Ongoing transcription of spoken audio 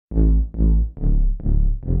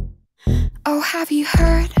have you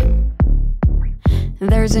heard?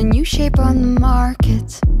 There's a new shape on the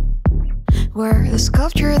market. We're the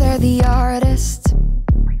sculpture, they're the artist.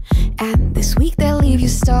 And this week they'll leave you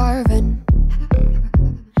starving.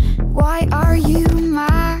 Why are you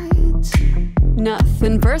mad?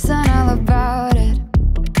 Nothing personal about it.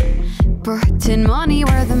 Putting money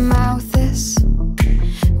where the mouth is.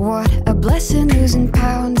 What a blessing losing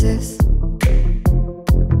pounds is.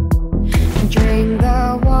 Drink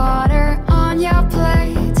the water on your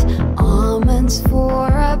plate. Almonds for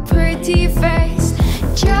a pretty face.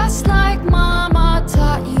 Just like mama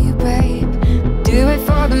taught you, babe. Do it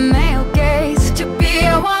for the male gaze. To be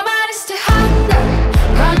a woman is to hunger.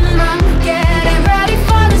 Run, run, getting ready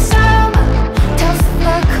for the summer. Tough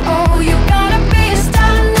luck, oh, you gotta be a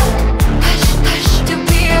stunner. Hush, hush, to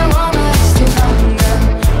be a woman is to hunger.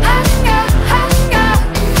 Hunger, hunger.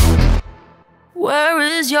 Where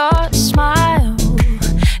is your smile?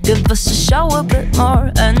 Give us a show, a bit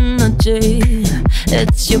more energy.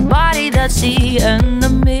 It's your body that's the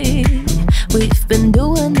enemy. We've been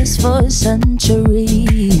doing this for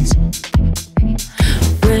centuries.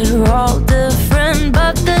 We're all different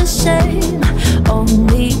but the same.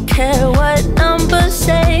 Only care what numbers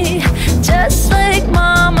say. Just like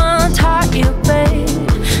mama taught you, babe.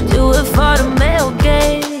 Do it for the male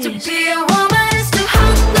gaze. To be a woman is to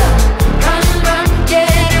hunger. Run, run,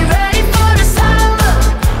 getting ready for the summer.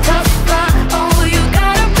 Tough luck, oh, you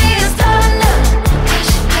gotta be a stunner.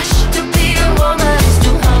 Hush, hush, to be a woman is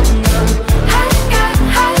to hunger. Hunger,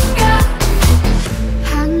 hunger.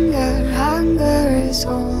 Hunger, hunger is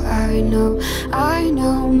all I know. I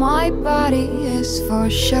know my body is for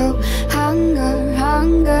show. Hunger,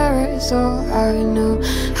 hunger is all I know.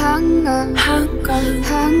 Hunger, Hunger,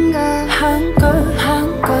 hunger, hunger,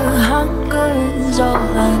 hunger, hunger is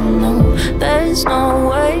all I know. There's no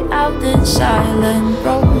way out this silent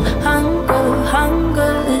road. Hunger,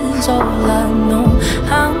 hunger is all I know.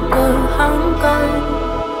 Hunger, hunger.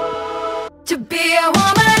 to be a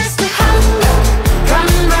woman is to hunger.